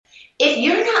if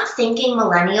you're not thinking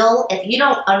millennial, if you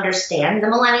don't understand the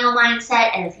millennial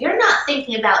mindset, and if you're not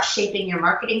thinking about shaping your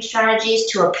marketing strategies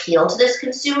to appeal to this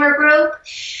consumer group,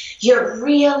 you're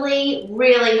really,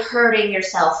 really hurting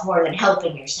yourself more than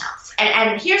helping yourself.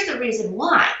 And here's the reason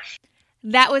why.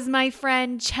 That was my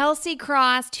friend Chelsea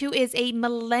Cross, who is a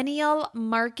millennial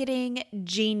marketing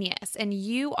genius, and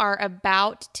you are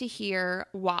about to hear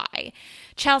why.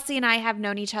 Chelsea and I have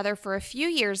known each other for a few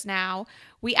years now.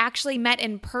 We actually met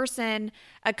in person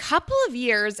a couple of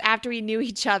years after we knew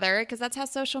each other, because that's how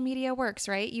social media works,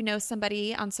 right? You know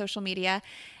somebody on social media,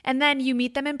 and then you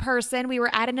meet them in person. We were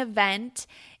at an event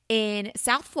in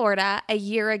South Florida a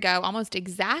year ago, almost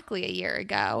exactly a year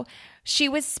ago. She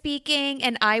was speaking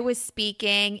and I was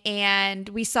speaking, and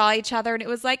we saw each other, and it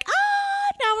was like,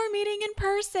 now we're meeting in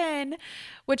person,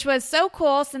 which was so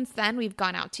cool. Since then, we've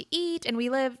gone out to eat and we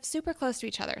live super close to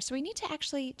each other. So we need to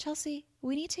actually, Chelsea,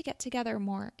 we need to get together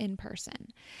more in person.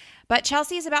 But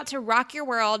Chelsea is about to rock your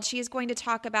world. She is going to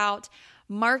talk about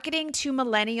marketing to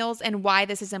millennials and why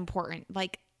this is important.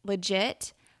 Like,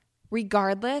 legit,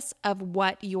 regardless of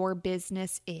what your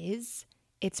business is,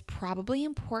 it's probably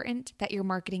important that you're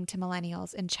marketing to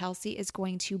millennials, and Chelsea is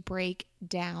going to break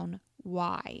down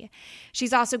why.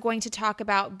 She's also going to talk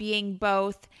about being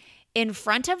both in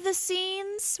front of the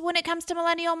scenes when it comes to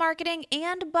millennial marketing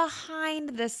and behind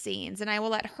the scenes. And I will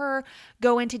let her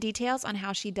go into details on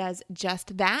how she does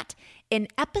just that in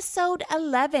episode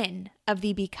 11 of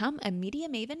the Become a Media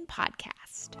Maven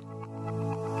podcast.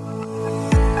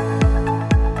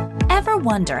 Ever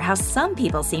wonder how some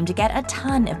people seem to get a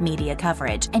ton of media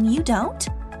coverage and you don't?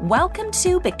 Welcome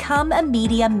to Become a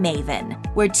Media Maven,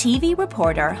 where TV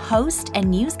reporter, host, and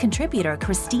news contributor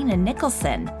Christina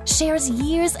Nicholson shares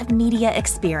years of media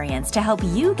experience to help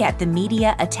you get the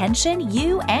media attention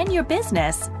you and your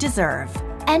business deserve.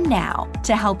 And now,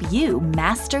 to help you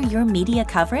master your media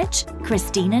coverage,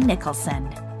 Christina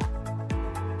Nicholson.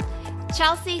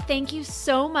 Chelsea, thank you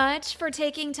so much for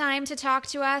taking time to talk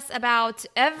to us about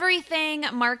everything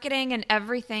marketing and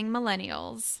everything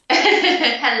millennials.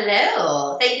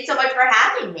 Hello. Thank you so much for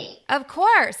having me. Of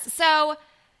course. So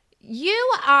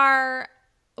you are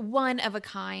one of a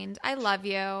kind. I love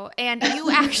you. And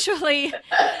you actually,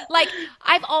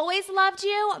 I've always loved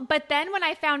you. But then when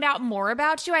I found out more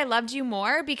about you, I loved you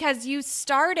more because you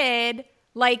started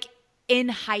in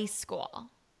high school.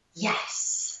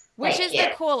 Yes. Which is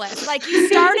the coolest. You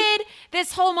started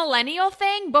this whole millennial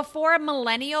thing before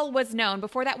millennial was known,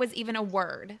 before that was even a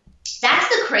word. That's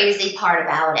the crazy part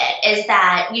about it, is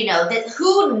that,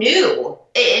 who knew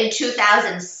in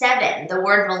 2007 the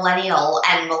word millennial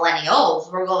and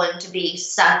millennials were going to be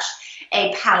such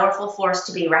a powerful force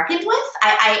to be reckoned with.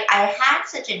 I had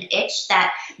such an itch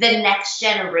that the next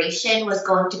generation was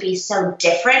going to be so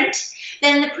different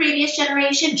than the previous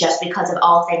generation, just because of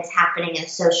all things happening in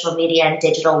social media and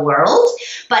digital world.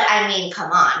 But I mean,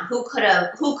 come on, who could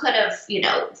have,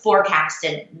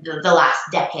 forecasted the last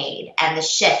decade and the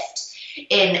shift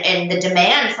in the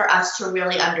demand for us to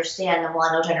really understand the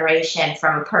millennial generation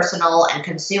from a personal and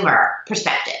consumer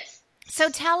perspective. So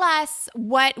tell us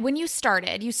when you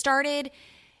started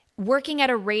working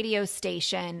at a radio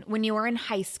station when you were in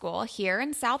high school here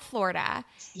in South Florida.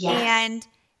 Yes.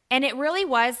 And it really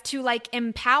was to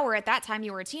empower. At that time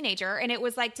you were a teenager, and it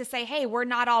was to say, hey, we're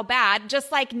not all bad.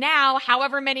 Just like now,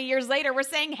 however many years later, we're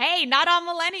saying, hey, not all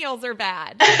millennials are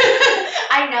bad.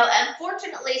 I know.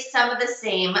 Unfortunately, some of the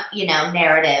same,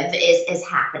 narrative is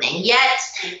happening. Yet,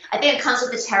 I think it comes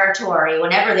with the territory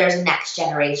whenever there's a next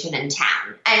generation in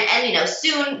town. And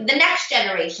soon the next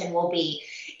generation will be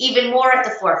even more at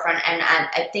the forefront. And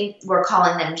I think we're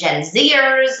calling them Gen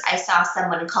Zers. I saw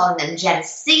someone calling them Gen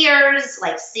Seers,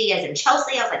 like C as in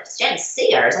Chelsea. I was like, Gen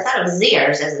Seers? I thought it was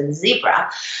Zers as in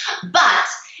zebra. But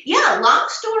yeah, long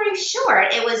story short,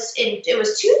 it was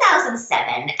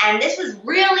 2007. And this was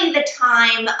really the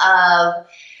time of,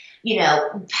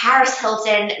 Paris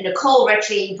Hilton, Nicole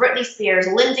Richie, Britney Spears,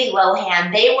 Lindsay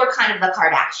Lohan. They were kind of the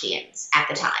Kardashians at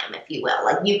the time, if you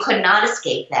will. You could not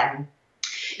escape them.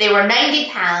 They were 90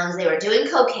 pounds. They were doing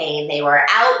cocaine. They were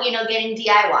out, getting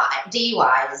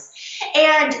DUIs.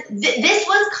 And this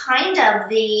was kind of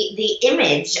the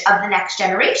image of the next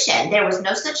generation. There was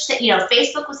no such thing.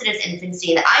 Facebook was in its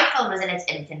infancy. The iPhone was in its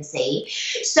infancy.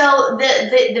 So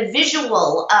the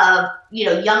visual of,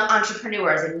 young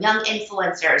entrepreneurs and young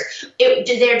influencers,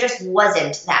 there just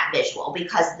wasn't that visual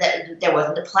because there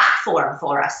wasn't a platform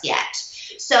for us yet.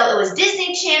 So it was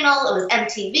Disney Channel, it was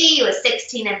MTV, it was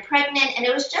 16 and Pregnant, and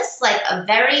it was just a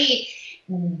very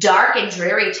dark and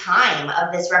dreary time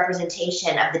of this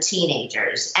representation of the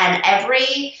teenagers. And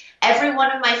every every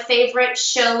one of my favorite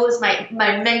shows, my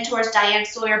mentors, Diane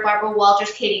Sawyer, Barbara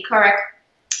Walters, Katie Couric,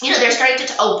 they're starting to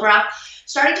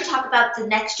talk about the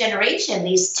next generation,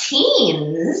 these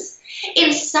teens,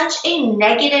 in such a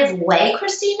negative way,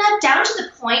 Christina, down to the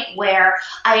point where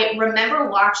I remember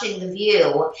watching The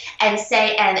View and the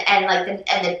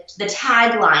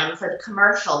tagline for the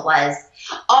commercial was,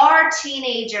 "Are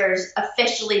teenagers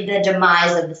officially the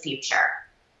demise of the future?"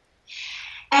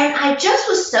 And I just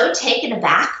was so taken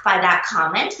aback by that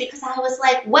comment, because I was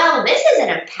like, well, this isn't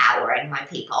empowering my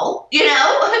people,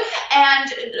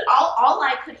 and all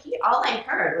I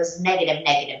heard was negative.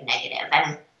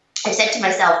 And I said to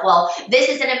myself, well, this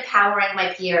isn't empowering my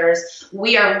peers.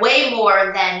 We are way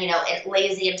more than,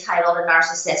 lazy, entitled, and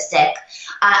narcissistic.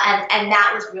 And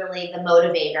that was really the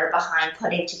motivator behind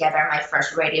putting together my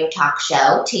first radio talk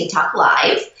show, Teen Talk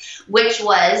Live, which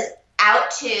was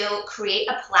out to create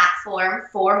a platform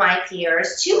for my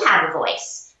peers to have a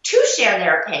voice, to share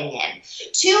their opinion,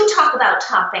 to talk about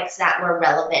topics that were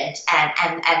relevant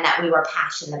and that we were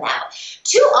passionate about,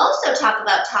 to also talk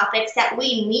about topics that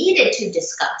we needed to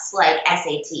discuss, like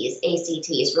SATs,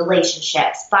 ACTs,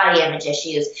 relationships, body image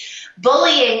issues.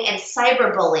 Bullying and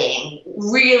cyberbullying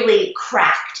really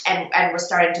cracked and was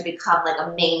starting to become like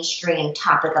a mainstream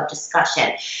topic of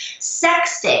discussion.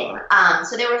 Sexting.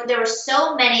 So there were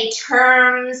so many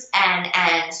terms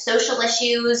and social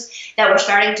issues that were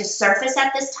starting to surface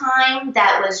at this time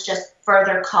that was just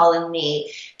further calling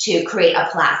me to create a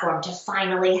platform to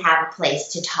finally have a place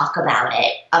to talk about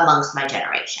it amongst my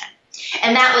generation.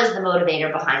 And that was the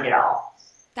motivator behind it all.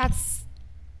 That's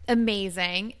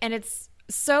amazing. And it's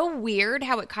so weird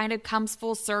how it kind of comes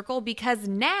full circle, because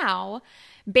now,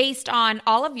 based on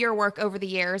all of your work over the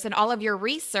years and all of your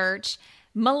research,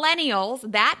 millennials,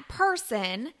 that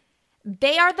person,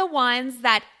 they are the ones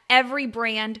that every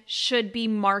brand should be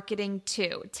marketing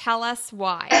to. Tell us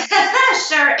why.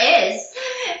 Sure is.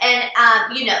 And,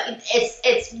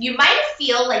 it's you might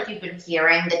feel like you've been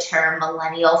hearing the term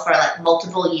millennial for like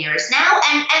multiple years now.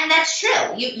 And that's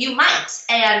true. You might.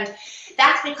 And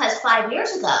that's because 5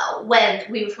 years ago, when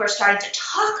we were starting to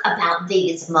talk about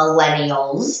these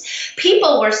millennials,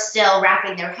 people were still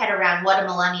wrapping their head around what a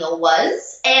millennial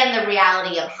was and the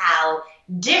reality of how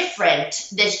different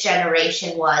this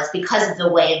generation was because of the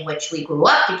way in which we grew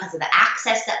up, because of the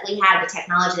access that we had, the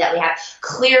technology that we have.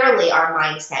 Clearly, our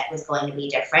mindset was going to be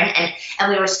different.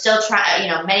 And we were still trying,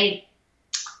 many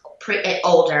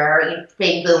older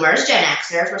baby boomers, Gen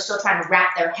Xers, were still trying to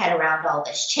wrap their head around all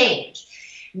this change.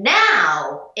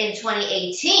 Now, in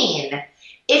 2018,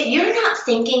 if you're not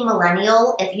thinking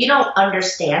millennial, if you don't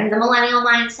understand the millennial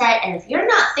mindset, and if you're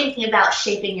not thinking about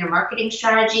shaping your marketing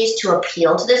strategies to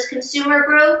appeal to this consumer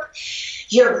group,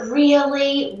 you're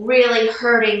really, really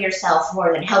hurting yourself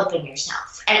more than helping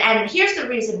yourself. And here's the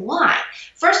reason why.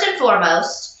 First and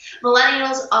foremost,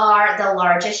 millennials are the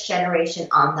largest generation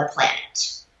on the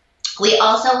planet. We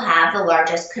also have the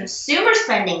largest consumer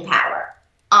spending power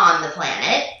on the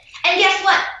planet. And guess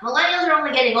what? Millennials are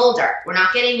only getting older. We're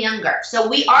not getting younger. So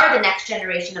we are the next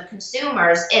generation of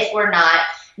consumers if we're not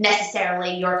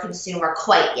necessarily your consumer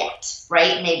quite yet,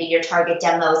 right? Maybe your target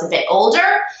demo is a bit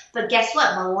older, but guess what?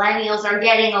 Millennials are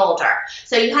getting older.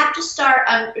 So you have to start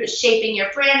shaping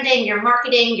your branding, your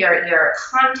marketing, your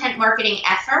content marketing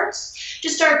efforts to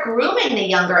start grooming the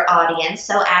younger audience.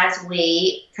 So as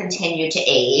we continue to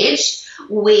age,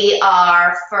 we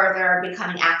are further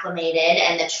becoming acclimated,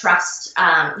 and the trust,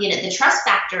 the trust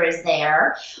factor is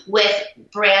there with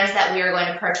brands that we are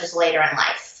going to purchase later in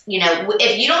life.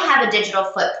 If you don't have a digital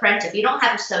footprint, if you don't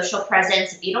have a social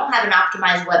presence, if you don't have an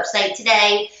optimized website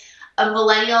today, a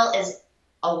millennial is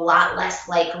a lot less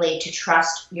likely to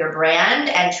trust your brand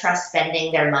and trust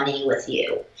spending their money with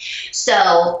you.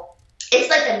 So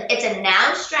it's a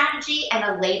now strategy and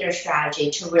a later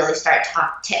strategy to really start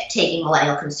taking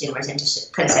millennial consumers into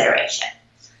consideration.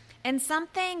 And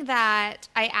something that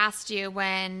I asked you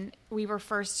when we were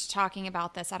first talking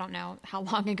about this, I don't know how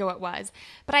long ago it was,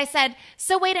 but I said,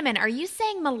 so wait a minute, are you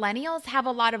saying millennials have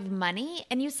a lot of money?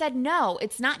 And you said, no,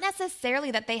 it's not necessarily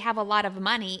that they have a lot of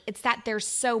money. It's that there's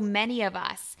so many of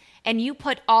us, and you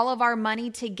put all of our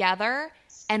money together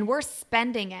and we're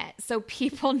spending it. So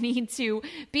people need to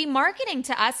be marketing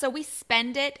to us, so we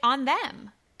spend it on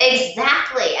them.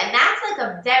 Exactly. And that's like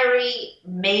a very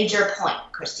major point,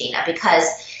 Christina, because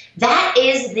that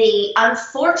is the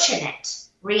unfortunate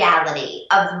reality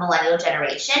of the millennial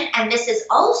generation. And this is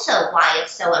also why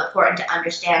it's so important to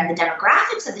understand the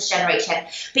demographics of this generation,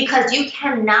 because you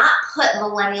cannot put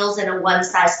millennials in a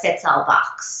one-size-fits-all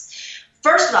box.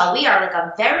 First of all, we are like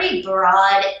a very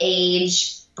broad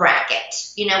age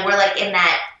bracket. We're like in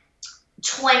that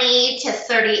 20 to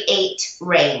 38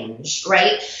 range,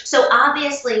 right? So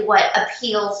obviously what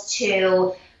appeals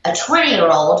to a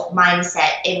 20-year-old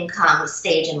mindset, income,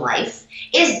 stage in life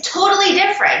is totally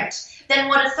different than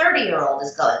what a 30-year-old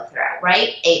is going through,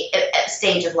 right? A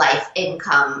stage of life,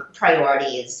 income,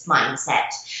 priorities,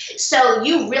 mindset. So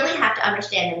you really have to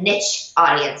understand the niche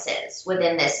audiences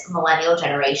within this millennial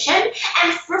generation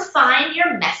and refine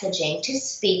your messaging to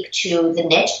speak to the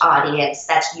niche audience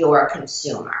that's your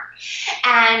consumer.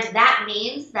 And that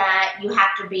means that you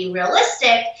have to be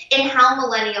realistic in how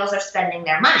millennials are spending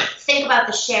their money. Think about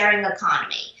the sharing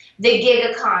economy, the gig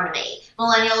economy.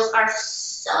 Millennials are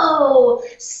so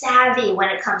savvy when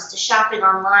it comes to shopping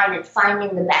online and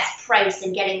finding the best price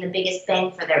and getting the biggest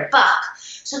bang for their buck.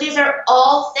 So these are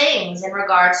all things in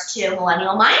regards to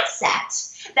millennial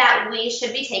mindset that we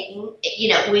should be taking,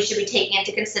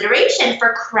 into consideration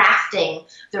for crafting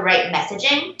the right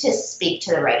messaging to speak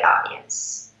to the right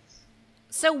audience.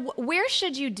 So where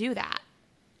should you do that?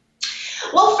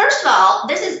 Well, first of all,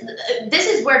 this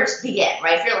is where to begin,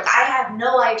 right? If you're like, I have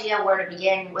no idea where to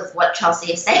begin with what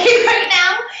Chelsea is saying right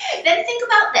now, then think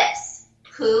about this.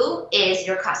 Who is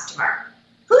your customer?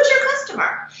 Who's your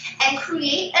customer? And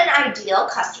create an ideal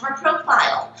customer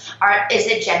profile. Is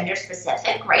it gender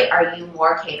specific, right? Are you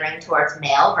more catering towards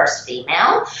male versus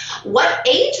female? What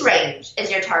age range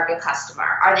is your target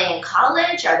customer? Are they in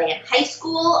college? Are they in high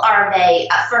school? Are they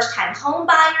first-time home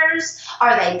buyers?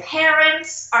 Are they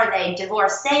parents? Are they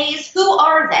divorcees? Who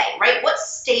are they, right? What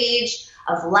stage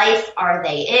of life are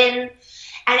they in?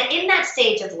 And in that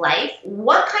stage of life,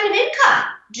 what kind of income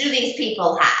do these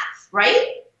people have,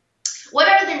 right? What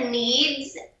are the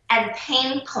needs and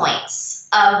pain points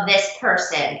of this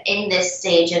person in this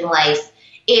stage in life,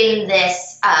 in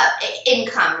this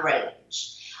income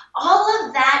range? All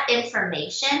of that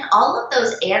information, all of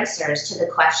those answers to the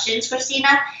questions,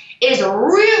 Christina, is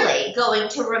really going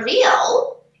to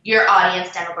reveal your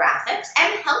audience demographics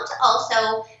and help to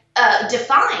also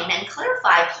define and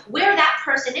clarify where that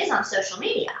person is on social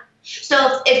media.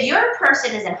 So if your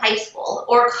person is in high school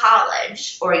or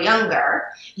college or younger,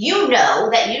 you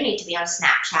know that you need to be on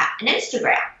Snapchat and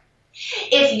Instagram.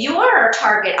 If your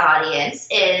target audience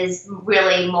is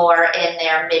really more in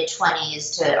their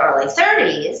mid-20s to early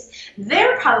 30s,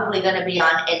 they're probably going to be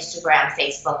on Instagram,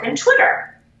 Facebook, and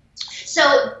Twitter.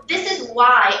 So this is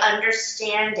why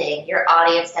understanding your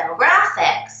audience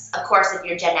demographics, of course, if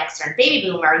you're Gen Xer and Baby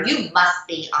Boomer, you must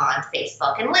be on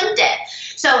Facebook and LinkedIn.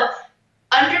 So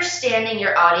understanding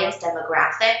your audience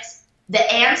demographics, the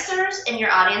answers in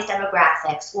your audience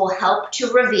demographics will help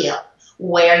to reveal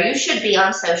where you should be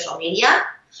on social media,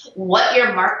 what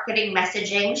your marketing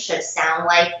messaging should sound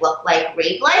like, look like,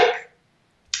 read like,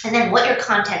 and then what your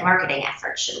content marketing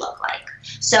efforts should look like.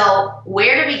 So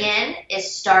where to begin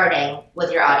is starting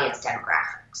with your audience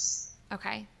demographics.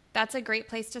 Okay. That's a great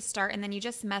place to start. And then you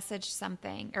just mentioned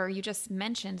something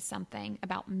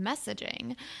about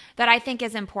messaging that I think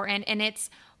is important, and it's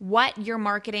what your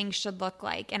marketing should look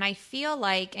like. And I feel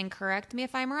like, and correct me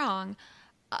if I'm wrong,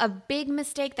 a big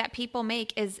mistake that people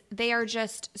make is they are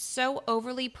just so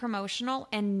overly promotional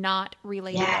and not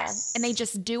relatable. Yes. And they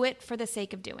just do it for the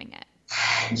sake of doing it.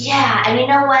 Yeah. And you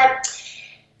know what?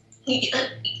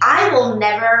 I will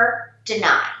never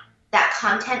deny that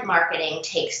content marketing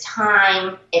takes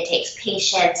time, it takes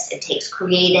patience, it takes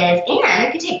creative, and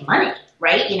it can take money,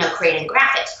 right? Creating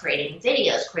graphics, creating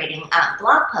videos, creating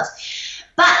blog posts.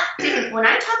 But when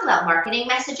I talk about marketing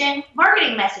messaging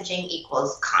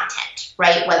equals content,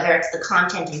 right? Whether it's the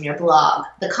content in your blog,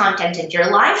 the content in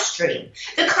your live stream,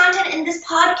 the content in this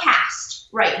podcast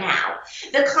right now,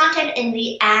 the content in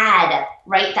the ad,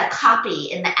 right? The copy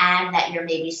in the ad that you're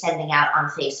maybe sending out on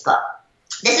Facebook.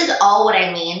 This is all what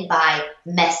I mean by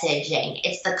messaging.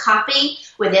 It's the copy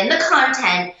within the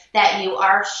content that you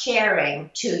are sharing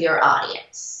to your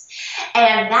audience.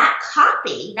 And that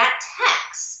copy, that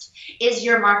text, is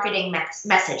your marketing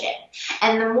messaging.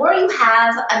 And the more you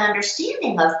have an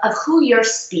understanding of who you're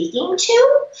speaking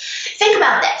to, think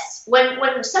about this.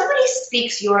 When somebody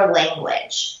speaks your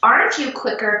language, aren't you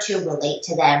quicker to relate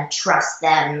to them, trust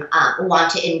them,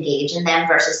 want to engage in them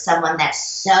versus someone that's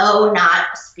so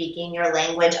not speaking your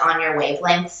language on your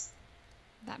wavelength?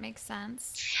 That makes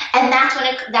sense. And that's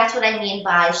what I mean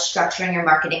by structuring your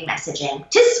marketing messaging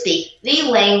to speak the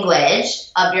language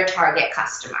of your target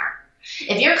customer.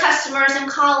 If your customer is in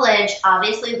college,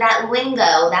 obviously that lingo,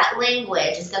 that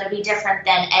language is going to be different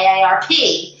than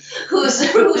AARP,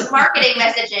 whose marketing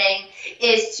messaging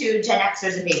is to Gen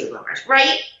Xers and Baby Boomers,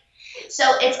 right? So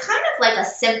it's kind of like a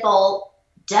simple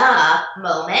duh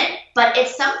moment, but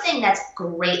it's something that's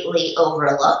greatly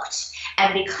overlooked.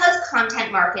 And because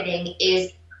content marketing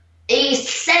is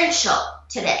essential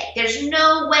today. There's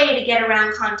no way to get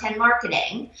around content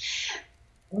marketing.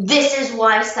 This is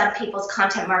why some people's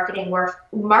content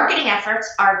marketing efforts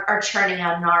are churning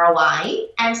out an ROI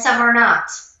and some are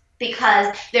not,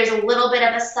 because there's a little bit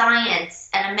of a science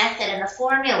and a method and a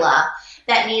formula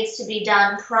that needs to be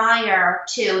done prior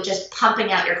to just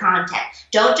pumping out your content.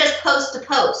 Don't just post to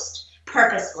post,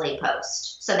 purposefully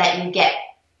post so that you get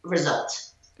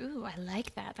results. Ooh, I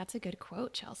like that. That's a good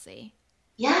quote, Chelsea.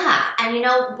 Yeah. And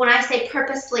when I say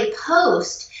purposefully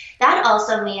post, that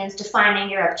also means defining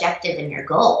your objective and your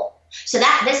goal. So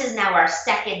this is now our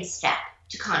second step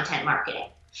to content marketing,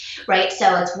 right?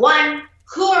 So it's one,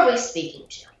 who are we speaking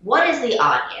to? What is the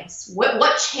audience?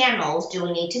 What channels do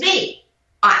we need to be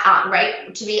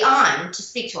right? To be on to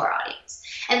speak to our audience.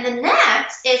 And the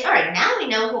next is, all right, now we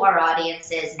know who our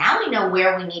audience is. Now we know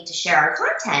where we need to share our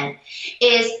content.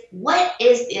 Is what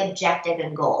is the objective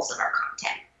and goals of our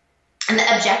content? And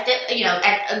the objective,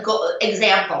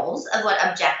 examples of what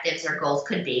objectives or goals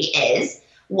could be is,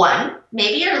 one,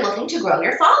 maybe you're looking to grow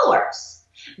your followers.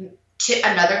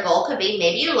 Another goal could be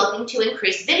maybe you're looking to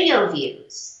increase video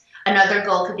views. Another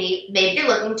goal could be maybe you're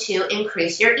looking to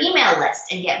increase your email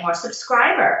list and get more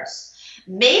subscribers.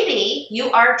 Maybe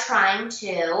you are trying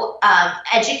to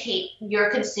educate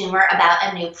your consumer about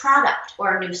a new product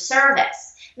or a new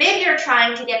service. Maybe you're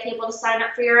trying to get people to sign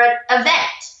up for your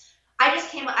event. I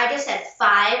just said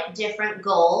 5 different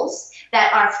goals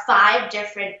that are 5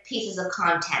 different pieces of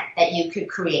content that you could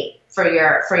create for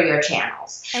your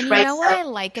channels. And you know what I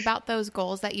like about those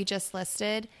goals that you just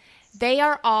listed? They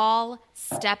are all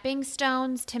stepping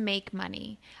stones to make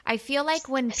money. I feel like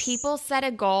when people set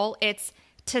a goal, it's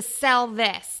to sell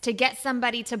this, to get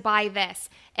somebody to buy this.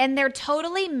 And they're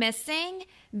totally missing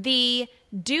the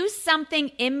do something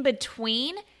in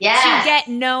between to get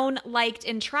known, liked,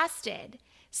 and trusted.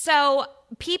 So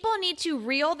people need to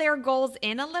reel their goals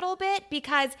in a little bit,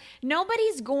 because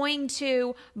nobody's going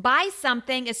to buy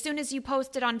something as soon as you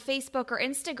post it on Facebook or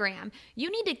Instagram. You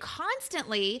need to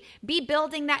constantly be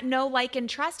building that know, like, and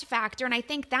trust factor. And I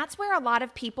think that's where a lot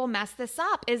of people mess this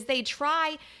up, is they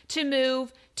try to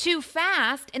move too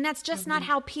fast, and that's just not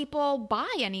how people buy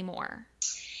anymore.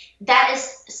 That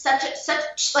is such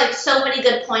so many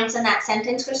good points in that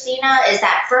sentence, Christina, is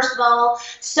that first of all,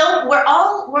 so we're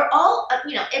all,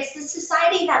 it's the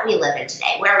society that we live in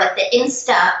today. We're like the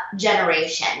Insta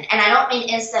generation. And I don't mean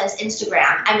Insta as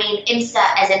Instagram. I mean Insta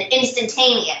as an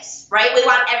instantaneous, right? We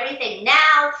want everything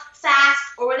now, fast,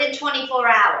 or within 24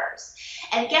 hours.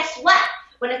 And guess what?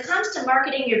 When it comes to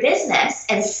marketing your business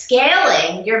and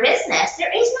scaling your business,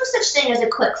 there is no such thing as a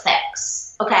quick fix.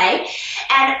 Okay.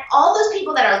 And all those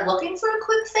people that are looking for a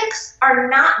quick fix are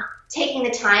not taking the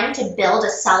time to build a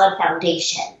solid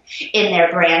foundation in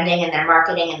their branding and their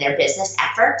marketing and their business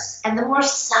efforts. And the more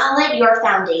solid your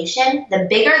foundation, the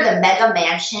bigger the mega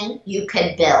mansion you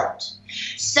could build.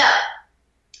 So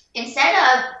instead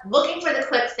of looking for the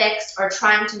quick fix or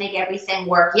trying to make everything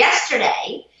work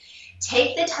yesterday,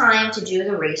 take the time to do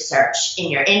the research in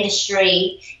your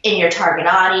industry, in your target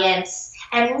audience,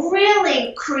 and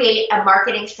really create a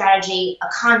marketing strategy, a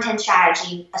content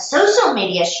strategy, a social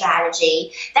media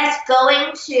strategy that's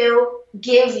going to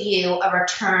give you a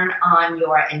return on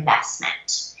your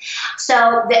investment.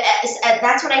 So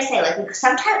that's what I say. Like,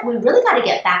 sometimes we really got to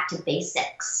get back to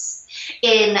basics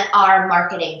in our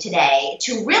marketing today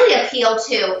to really appeal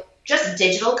to just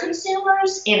digital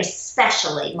consumers and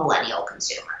especially millennial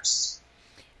consumers.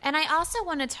 And I also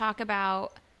want to talk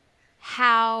about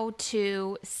how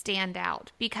to stand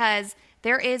out, because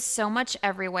there is so much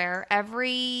everywhere.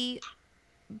 Every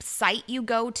site you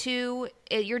go to,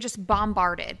 you're just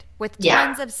bombarded with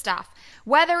tons of stuff.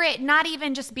 Whether it not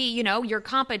even just be, your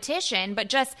competition, but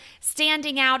just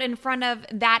standing out in front of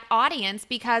that audience,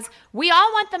 because we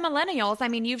all want the millennials. I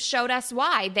mean, you've showed us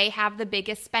why. They have the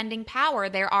biggest spending power.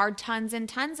 There are tons and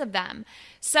tons of them.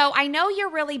 So I know you're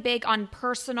really big on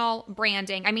personal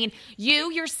branding. I mean,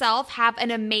 you yourself have an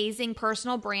amazing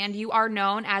personal brand. You are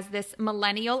known as this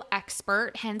millennial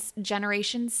expert, hence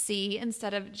Generation C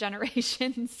instead of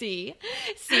Generation C.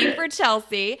 C for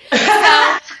Chelsea.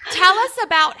 So tell us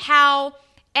about how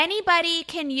anybody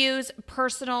can use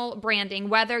personal branding,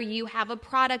 whether you have a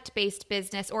product-based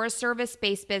business or a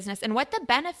service-based business, and what the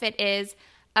benefit is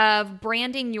of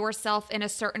branding yourself in a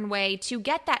certain way to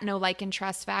get that know, like, and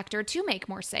trust factor to make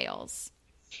more sales.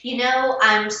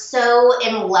 I'm so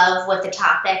in love with the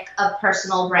topic of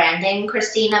personal branding,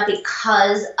 Christina,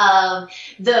 because of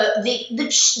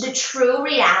the true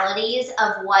realities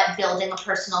of what building a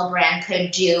personal brand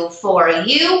could do for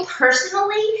you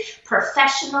personally,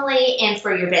 professionally, and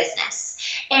for your business.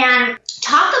 and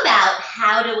talk about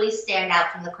how do we stand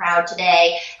out from the crowd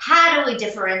today? How do we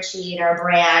differentiate our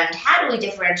brand? How do we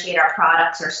differentiate our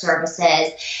products or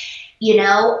services? You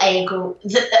know,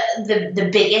 the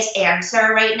biggest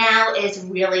answer right now is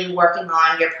really working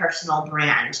on your personal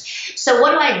brand. So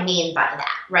what do I mean by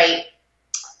that, right?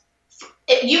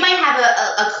 You might have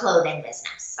a clothing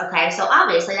business, okay? So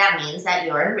obviously that means that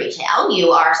you're in retail,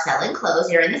 you are selling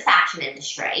clothes, you're in the fashion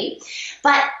industry.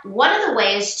 But one of the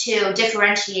ways to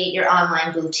differentiate your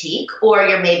online boutique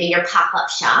or maybe your pop-up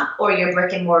shop or your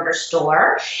brick and mortar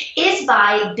store is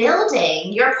by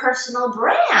building your personal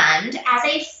brand as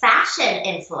a fashion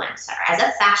influencer, as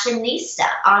a fashionista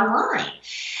online.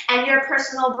 And your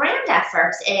personal brand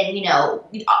efforts in, you know,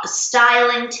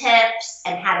 styling tips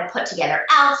and how to put together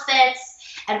outfits,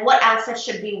 and what outfits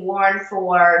should be worn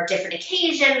for different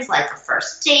occasions, like a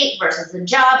first date versus a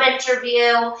job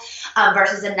interview,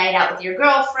 versus a night out with your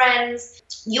girlfriends.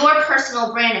 Your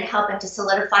personal brand and helping to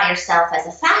solidify yourself as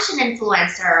a fashion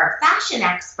influencer or fashion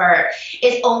expert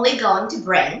is only going to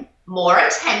bring more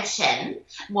attention,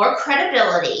 more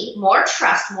credibility, more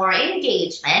trust, more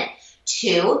engagement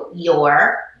to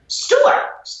your store,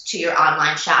 to your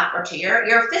online shop, or to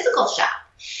your physical shop.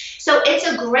 So it's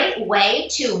a great way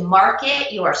to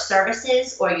market your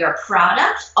services or your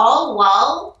product, all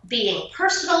while being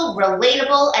personal,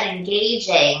 relatable, and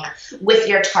engaging with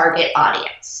your target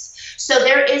audience. So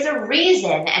there is a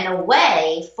reason and a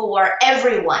way for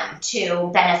everyone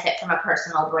to benefit from a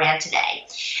personal brand today.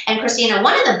 And Christina,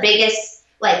 one of the biggest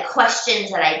questions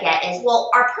that I get is,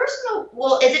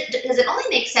 does it only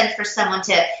make sense for someone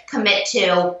to commit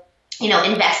to,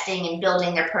 investing and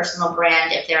building their personal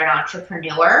brand if they're an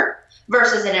entrepreneur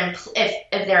versus if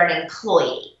they're an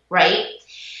employee, right?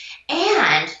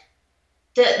 And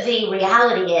the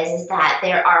reality is that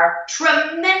there are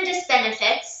tremendous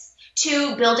benefits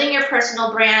to building your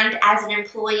personal brand as an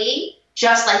employee,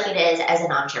 just like it is as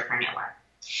an entrepreneur.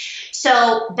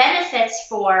 So benefit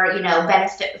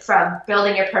from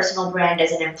building your personal brand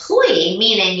as an employee,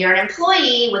 meaning you're an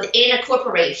employee within a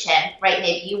corporation, right?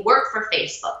 Maybe you work for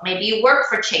Facebook, maybe you work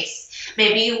for Chase,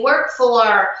 maybe you work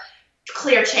for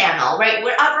Clear Channel, right?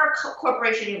 Whatever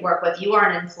corporation you work with, you are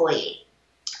an employee.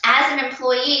 As an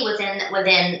employee within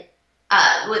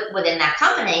that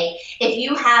company, if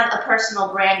you have a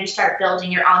personal brand, you start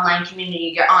building your online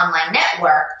community, your online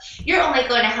network, you're only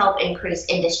going to help increase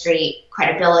industry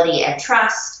credibility and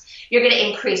trust. You're going to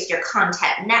increase your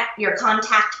contact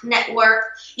network.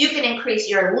 You can increase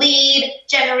your lead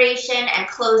generation and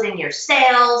closing your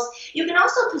sales. You can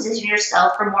also position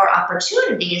yourself for more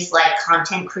opportunities like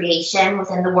content creation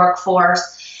within the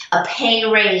workforce, a pay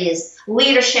raise,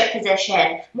 leadership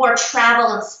position, more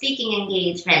travel and speaking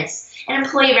engagements, and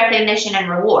employee recognition and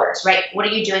rewards, right? What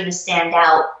are you doing to stand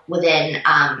out within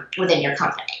your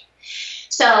company?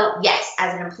 So yes,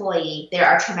 as an employee, there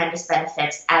are tremendous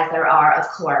benefits, as there are, of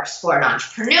course, for an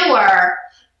entrepreneur,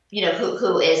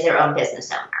 who is their own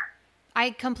business owner.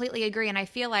 I completely agree. And I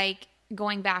feel like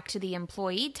going back to the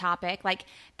employee topic,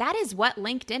 that is what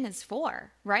LinkedIn is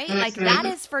for, right? Mm-hmm. That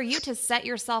is for you to set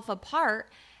yourself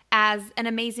apart as an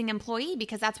amazing employee,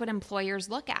 because that's what employers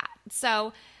look at.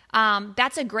 So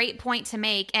that's a great point to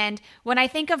make. And when I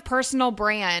think of personal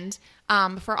brand,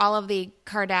 for all of the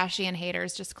Kardashian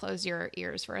haters, just close your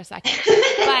ears for a second.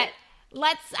 But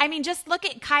just look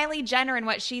at Kylie Jenner and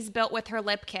what she's built with her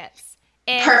lip kits.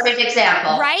 Perfect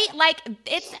example. Right?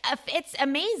 It's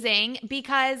amazing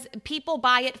because people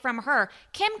buy it from her.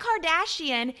 Kim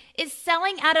Kardashian is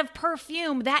selling out of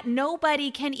perfume that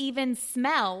nobody can even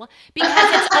smell because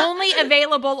it's only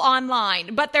available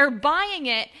online, but they're buying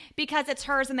it because it's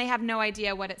hers and they have no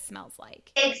idea what it smells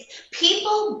like.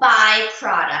 People buy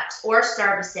products or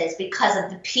services because of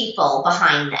the people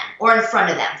behind them or in front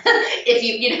of them.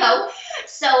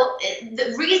 So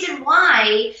the reason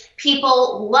why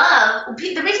people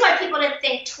didn't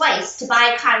think twice to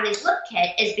buy Kylie's lip kit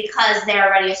is because they're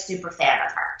already a super fan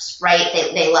of hers, right?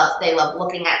 They love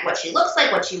looking at what she looks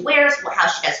like, what she wears, how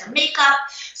she does her makeup.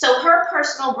 So her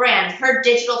personal brand, her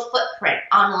digital footprint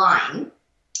online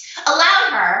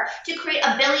allowed her to create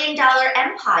 $1 billion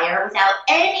empire without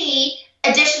any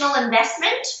additional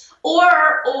investment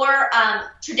or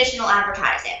traditional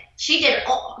advertising.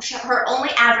 Her only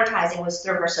advertising was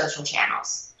through her social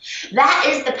channels. That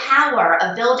is the power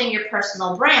of building your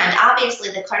personal brand. Obviously,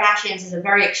 the Kardashians is a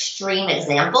very extreme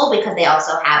example because they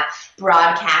also have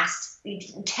broadcast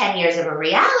 10 years of a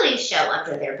reality show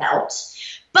under their belt.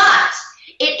 But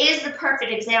it is the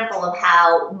perfect example of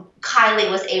how Kylie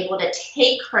was able to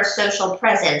take her social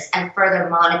presence and further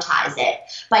monetize it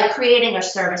by creating a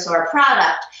service or a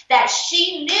product that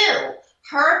she knew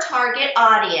her target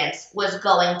audience was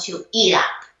going to eat up.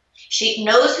 She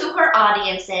knows who her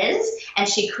audience is, and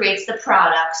she creates the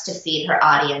products to feed her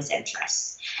audience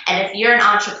interests. And if you're an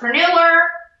entrepreneur,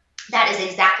 that is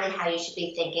exactly how you should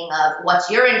be thinking of what's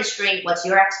your industry, what's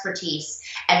your expertise,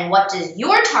 and what does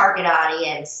your target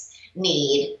audience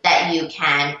need that you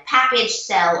can package,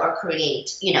 sell, or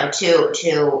create,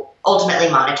 to ultimately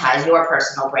monetize your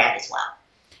personal brand as well.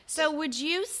 So would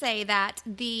you say that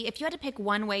if you had to pick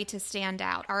one way to stand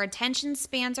out, our attention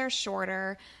spans are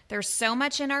shorter, there's so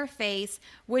much in our face,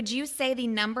 would you say the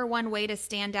number one way to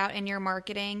stand out in your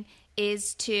marketing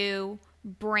is to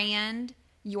brand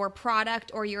your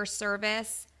product or your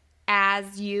service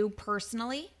as you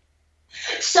personally?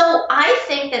 So I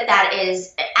think that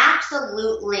is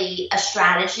absolutely a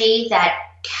strategy that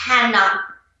cannot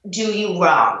do you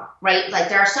wrong, right? Like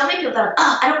there are so many people that are,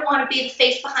 I don't want to be the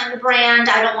face behind the brand.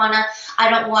 I don't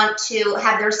want to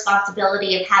have the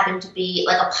responsibility of having to be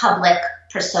like a public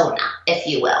persona, if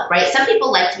you will, right? Some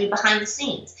people like to be behind the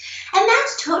scenes, and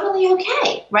that's totally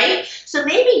okay, right? So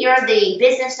maybe you're the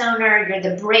business owner, you're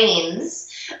the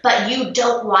brains, but you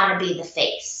don't want to be the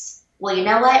face. Well, you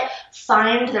know what?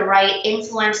 Find the right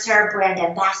influencer, brand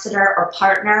ambassador, or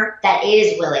partner that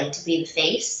is willing to be the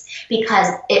face, because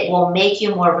it will make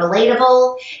you more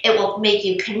relatable. It will make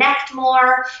you connect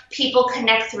more. People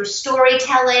connect through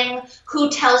storytelling.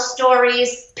 Who tells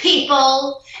stories?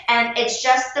 People. And it's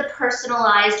just the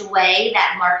personalized way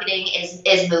that marketing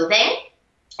is moving.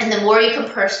 And the more you can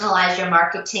personalize your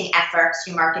marketing efforts,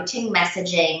 your marketing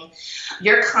messaging,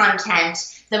 your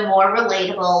content, the more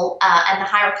relatable and the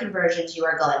higher conversions you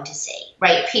are going to see,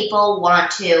 right? People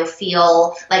want to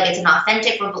feel like it's an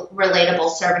authentic, relatable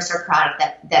service or product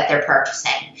that they're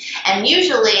purchasing. And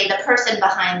usually the person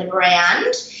behind the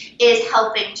brand is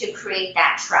helping to create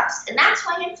that trust. And that's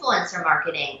why influencer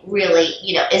marketing really,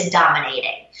 is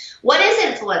dominating. What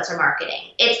is influencer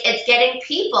marketing? It's getting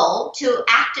people to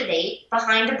activate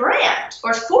behind a brand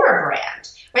or for a brand.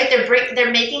 Right,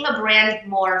 they're making a brand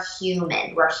more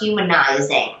human. We're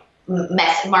humanizing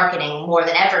marketing more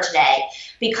than ever today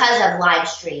because of live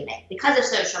streaming, because of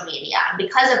social media, and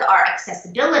because of our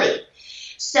accessibility.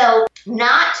 So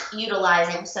not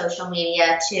utilizing social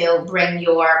media to bring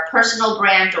your personal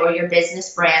brand or your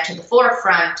business brand to the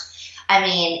forefront, I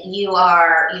mean, you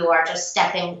are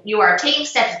taking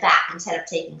steps back instead of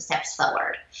taking steps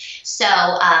forward. So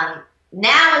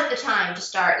now is the time to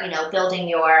start, building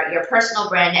your personal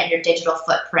brand and your digital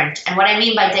footprint. And what I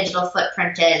mean by digital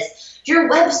footprint is your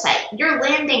website, your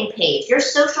landing page, your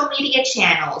social media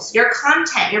channels, your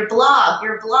content, your blog,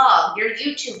 your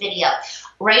YouTube video,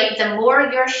 right? The more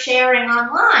you're sharing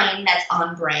online that's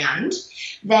on brand,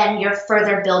 then you're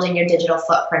further building your digital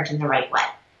footprint in the right way.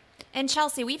 And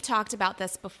Chelsea, we've talked about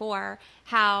this before,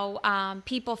 how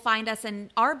people find us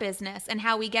in our business and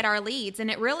how we get our leads.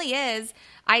 And it really is,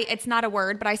 it's not a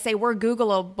word, but I say we're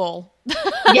Googleable.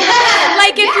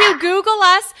 If you Google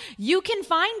us, you can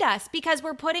find us because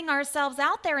we're putting ourselves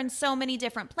out there in so many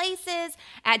different places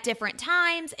at different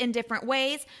times in different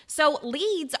ways. So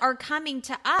leads are coming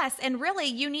to us, and really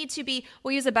you need to be,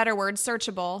 we'll use a better word,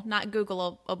 searchable, not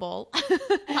Googleable.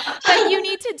 But you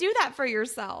need to do that for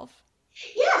yourself.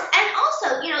 Yes, and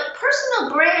also, personal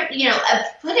brand,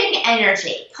 putting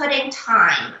energy, putting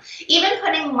time, even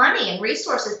putting money and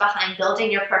resources behind building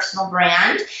your personal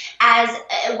brand as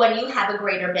when you have a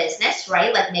greater business,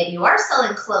 right? Like maybe you are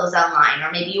selling clothes online,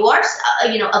 or maybe you are,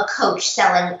 a coach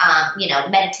selling,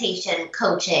 meditation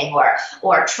coaching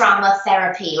or trauma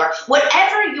therapy, or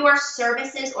whatever your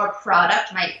services or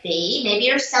product might be. Maybe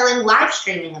you're selling live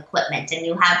streaming equipment and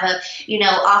you have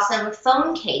awesome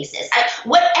phone cases,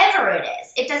 whatever it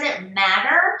is. It doesn't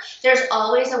matter. There's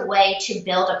always a way to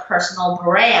build a personal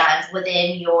brand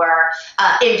within your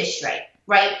industry,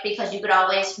 right? Because you could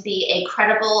always be a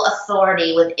credible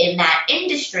authority within that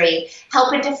industry,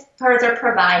 helping to further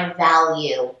provide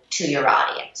value to your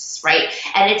audience, right?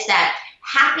 And it's that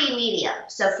happy medium.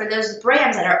 So for those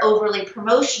brands that are overly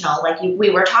promotional, like we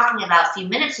were talking about a few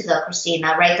minutes ago,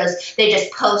 Christina, right? They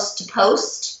just post to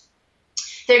post.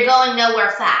 They're going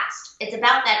nowhere fast. It's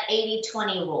about that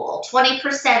 80-20 rule.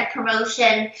 20%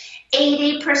 promotion,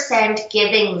 80%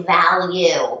 giving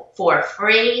value for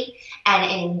free and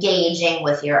engaging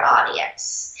with your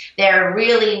audience. There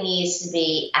really needs to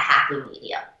be a happy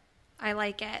medium. I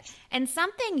like it. And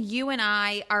something you and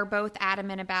I are both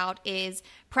adamant about is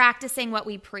practicing what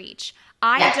we preach.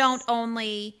 I don't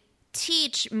only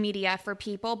teach media for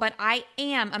people, but I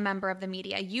am a member of the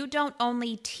media. You don't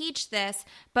only teach this,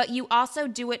 but you also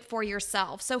do it for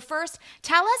yourself. So first,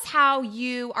 tell us how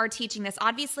you are teaching this.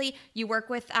 Obviously, you work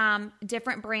with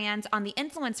different brands on the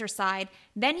influencer side.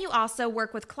 Then you also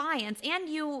work with clients, and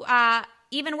you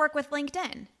even work with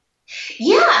LinkedIn.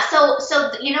 Yeah.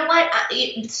 So you know what?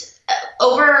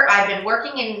 I've been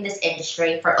working in this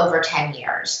industry for over 10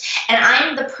 years, and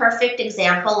I'm the perfect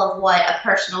example of what a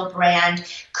personal brand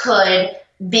could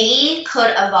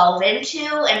evolve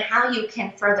into, and how you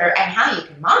can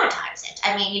monetize it.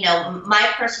 I mean,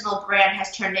 my personal brand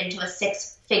has turned into a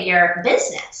 6-figure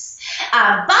business,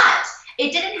 but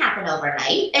it didn't happen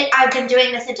overnight. I've been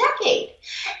doing this a decade,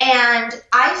 and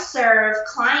I serve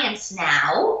clients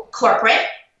now, corporate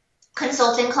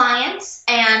consulting clients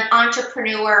and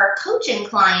entrepreneur coaching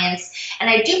clients. And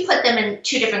I do put them in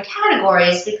 2 different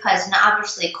categories, because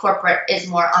obviously corporate is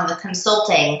more on the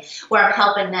consulting, where I'm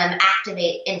helping them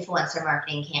activate influencer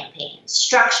marketing campaigns,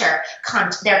 structure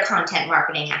their content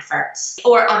marketing efforts,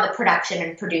 or on the production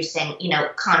and producing,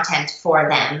 content for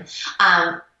them.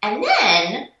 And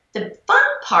then the fun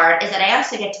part is that I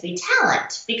also get to be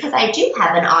talent, because I do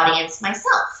have an audience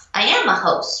myself. I am a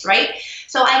host, right?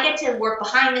 So I get to work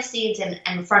behind the scenes and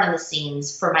in front of the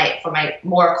scenes for my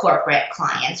more corporate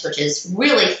clients, which is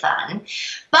really fun.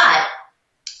 But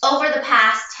over the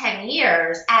past 10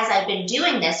 years, as I've been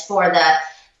doing this for the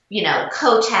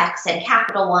Kotex and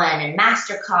Capital One and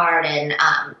MasterCard and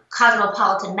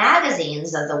Cosmopolitan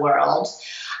magazines of the world,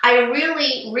 I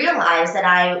really realized that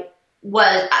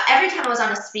every time I was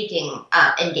on a speaking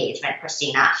engagement,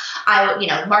 Christina,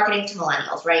 marketing to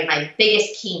millennials, right? My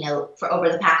biggest keynote for over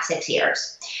the past 6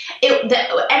 years.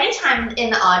 Anytime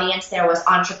in the audience there was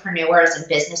entrepreneurs and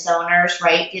business owners,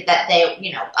 right? That they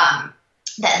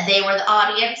were the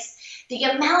audience. The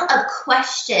amount of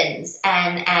questions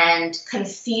and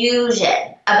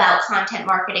confusion about content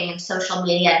marketing and social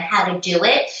media and how to do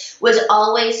it was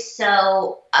always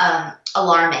so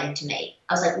alarming to me.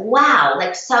 I was like, wow,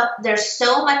 there's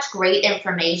so much great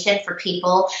information for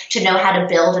people to know how to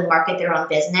build and market their own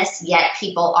business, yet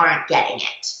people aren't getting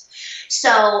it.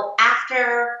 So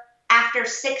after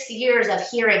 6 years of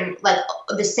hearing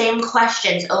the same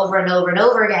questions over and over and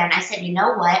over again, I said, you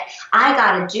know what? I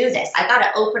got to do this. I got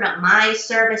to open up my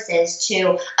services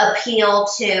to appeal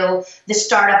to the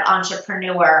startup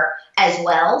entrepreneur as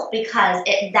well, because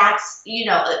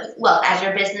look, as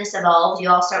your business evolves,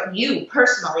 you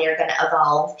personally are going to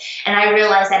evolve. And I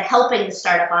realized that helping the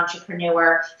startup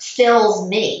entrepreneur fills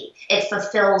me. It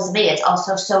fulfills me. It's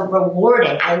also so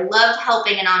rewarding. I love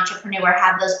helping an entrepreneur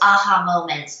have those aha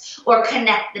moments, or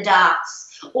connect the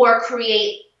dots, or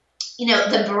create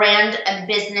the brand and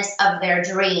business of their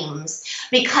dreams,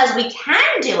 because we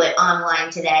can do it online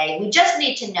today. We just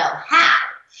need to know how.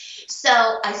 So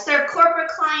I serve corporate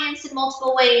clients in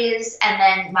multiple ways, and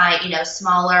then my,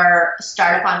 smaller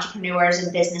startup entrepreneurs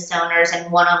and business owners,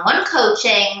 and one-on-one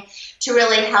coaching to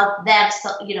really help them,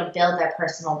 build their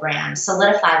personal brand,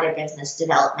 solidify their business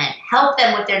development, help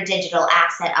them with their digital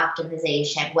asset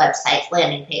optimization, websites,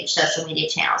 landing page, social media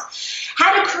channels,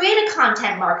 how to create a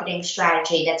content marketing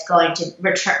strategy that's going to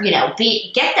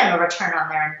get them a return on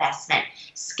their investment,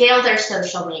 scale their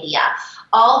social media.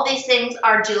 All these things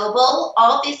are doable.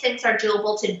 All these things are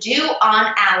doable to do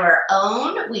on our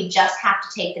own. We just have to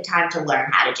take the time to learn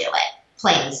how to do it.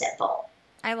 Plain and simple.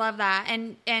 I love that.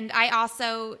 And I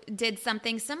also did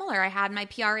something similar. I had my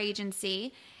PR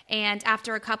agency, and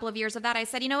after a couple of years of that, I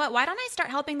said, you know what, why don't I start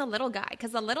helping the little guy?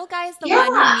 Because the little guy is the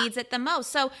one who needs it the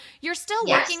most. So you're still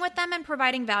working with them and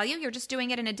providing value. You're just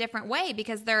doing it in a different way,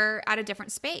 because they're at a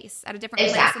different space, at a different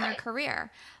place in their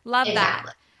career. Love that.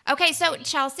 Okay, so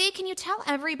Chelsea, can you tell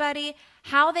everybody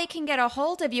how they can get a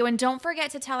hold of you? And don't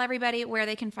forget to tell everybody where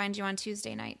they can find you on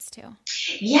Tuesday nights too.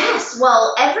 Yes,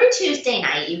 well, every Tuesday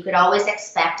night, you could always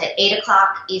expect at 8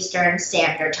 o'clock Eastern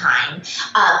Standard Time,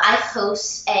 I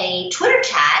host a Twitter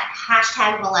chat,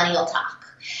 #MillennialTalk.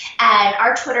 And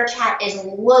our Twitter chat is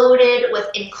loaded with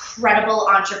incredible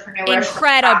entrepreneurs.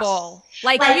 Incredible.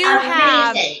 Like you amazing.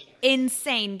 Have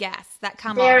insane guests that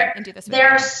come on and do this.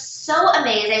 They're so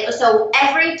amazing. So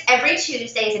every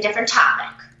Tuesday is a different topic.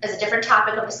 There's a different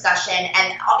topic of discussion,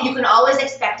 and you can always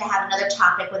expect to have another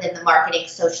topic within the marketing,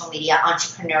 social media,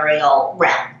 entrepreneurial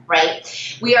realm,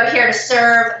 right? We are here to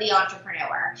serve the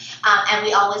entrepreneur, and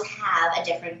we always have a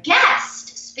different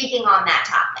guest speaking on that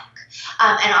topic.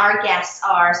 And our guests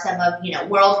are some of,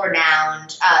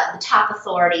 world-renowned, the top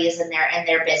authorities in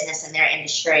their business and their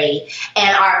industry,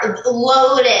 and are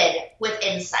loaded with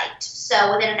insight.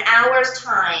 So within an hour's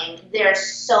time, there's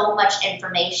so much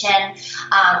information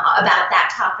about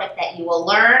that topic that you will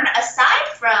learn, aside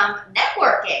from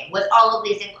networking with all of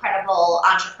these incredible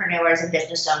entrepreneurs and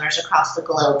business owners across the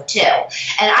globe too.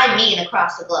 And I mean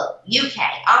across the globe: UK,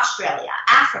 Australia,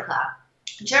 Africa,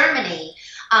 Germany,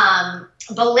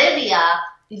 Bolivia,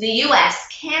 the US,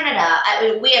 Canada, I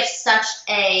mean, we have such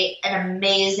an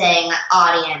amazing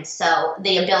audience. So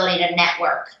the ability to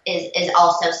network is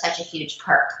also such a huge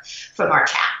perk from our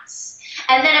chats.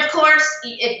 And then, of course,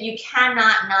 if you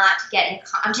cannot not get in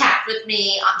contact with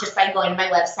me just by going to my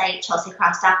website,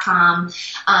 chelseacross.com.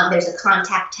 There's a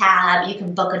contact tab. You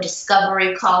can book a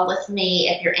discovery call with me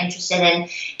if you're interested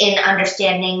in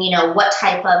understanding, what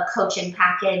type of coaching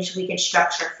package we could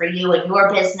structure for you and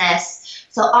your business.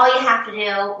 So all you have to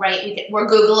do, right, we're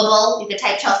Googleable. You can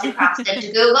type Chelsea Cross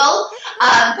into Google,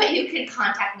 but you can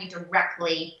contact me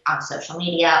directly on social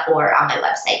media or on my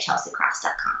website,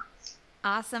 chelseacross.com.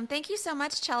 Awesome. Thank you so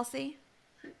much, Chelsea.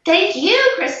 Thank you,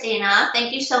 Christina.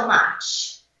 Thank you so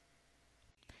much.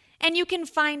 And you can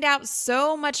find out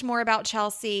so much more about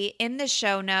Chelsea in the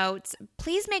show notes.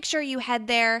 Please make sure you head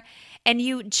there and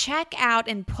you check out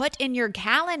and put in your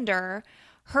calendar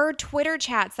her Twitter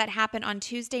chats that happen on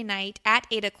Tuesday night at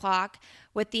 8 o'clock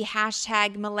with the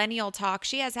hashtag Millennial Talk.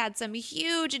 She has had some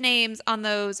huge names on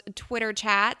those Twitter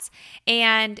chats,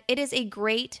 and it is a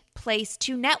great place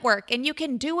to network. And you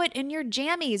can do it in your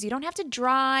jammies. You don't have to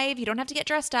drive. You don't have to get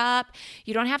dressed up.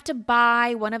 You don't have to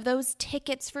buy one of those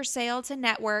tickets for sale to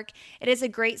network. It is a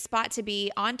great spot to be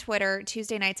on Twitter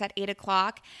Tuesday nights at 8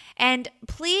 o'clock. And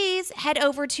please head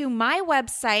over to my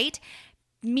website,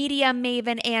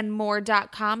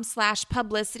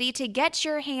 MediaMavenandMore.com/publicity to get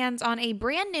your hands on a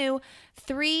brand new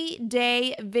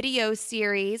 3-day video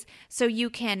series so you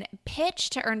can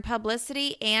pitch to earn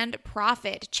publicity and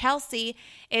profit. Chelsea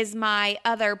is my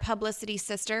other publicity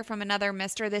sister from another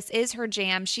mister. This is her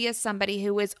jam. She is somebody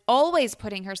who is always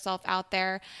putting herself out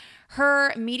there.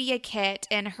 Her media kit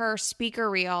and her speaker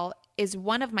reel is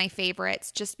one of my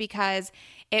favorites just because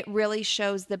it really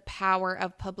shows the power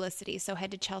of publicity. So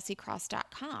head to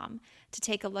chelseacross.com to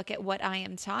take a look at what I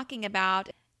am talking about.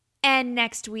 And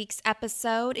next week's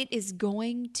episode, it is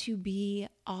going to be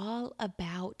all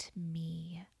about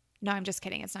me. No, I'm just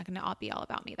kidding. It's not going to be all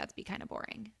about me. That'd be kind of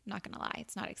boring. I'm not going to lie.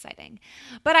 It's not exciting.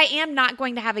 But I am not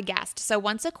going to have a guest. So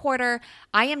once a quarter,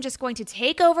 I am just going to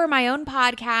take over my own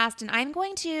podcast and I'm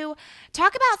going to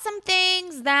talk about some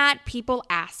things that people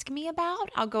ask me about.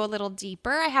 I'll go a little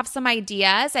deeper. I have some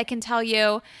ideas. I can tell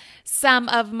you some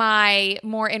of my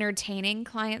more entertaining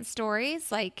client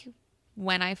stories, like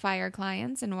when I fire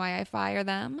clients and why I fire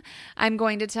them. I'm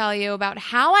going to tell you about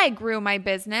how I grew my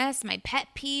business, my pet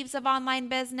peeves of online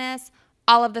business,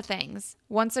 all of the things.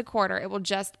 Once a quarter, it will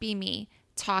just be me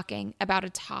talking about a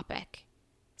topic.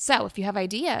 So if you have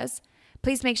ideas,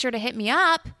 please make sure to hit me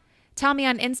up. Tell me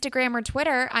on Instagram or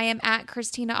Twitter. I am at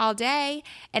Christina All Day.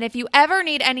 And if you ever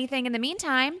need anything in the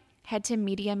meantime, head to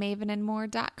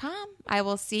MediaMavenandMore.com. I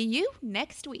will see you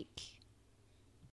next week.